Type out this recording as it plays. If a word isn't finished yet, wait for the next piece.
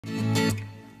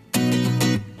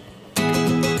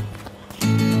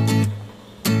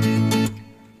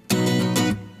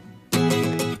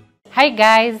Hi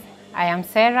guys, I am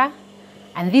Sarah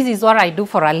and this is what I do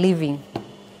for a living.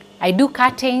 I do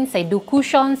curtains, I do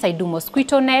cushions, I do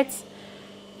mosquito nets,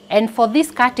 and for these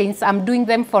curtains I'm doing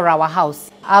them for our house.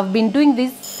 I've been doing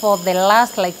this for the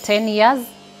last like 10 years.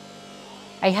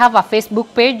 I have a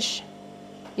Facebook page.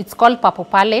 It's called Purple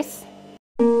Palace.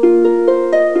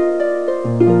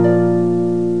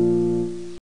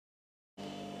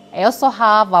 I also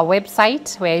have a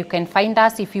website where you can find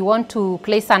us if you want to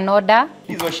place an order.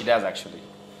 This is what she does actually.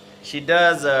 She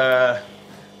does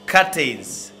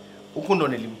curtains. Huku ndo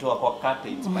nilimtoa kwa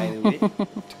curtains by the way.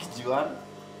 Tukijuana.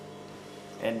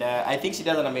 And I think she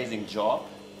does an amazing job.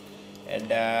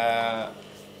 And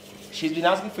she's been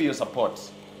asking for your support.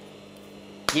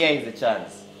 Here is the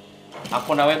chance. Up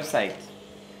on our website,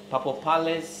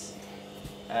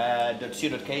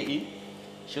 purplepalace.co.ke.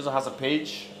 She also has a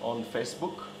page on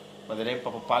Facebook by the name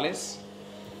Purple Palace.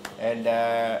 And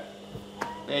there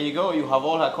you go. You have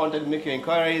all her content. Make your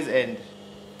inquiries and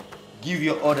give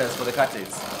your orders for the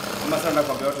curtains.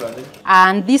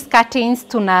 And these curtains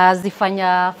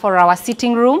tunazifanya for our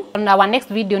sitting room. On our next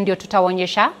video ndio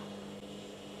tutaonyesha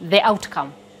the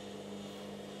outcome.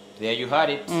 There you heard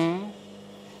it. In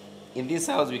this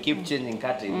house we keep changing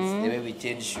curtains the way we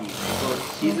change shoes. So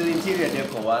she's an interior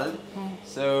decor world.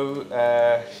 So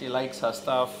she likes her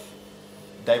stuff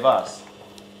diverse.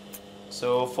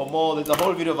 So for more, there's a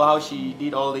whole video of how she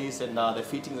did all this and the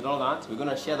fittings and all that. We're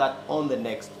gonna share that on the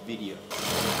next video.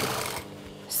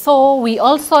 So we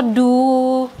also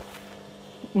do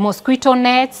mosquito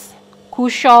nets,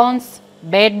 cushions,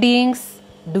 beddings,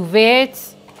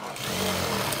 duvets,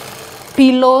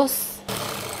 pillows.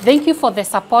 Thank you for the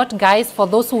support, guys, for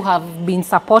those who have been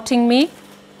supporting me.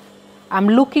 I'm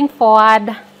looking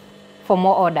forward for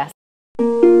more orders.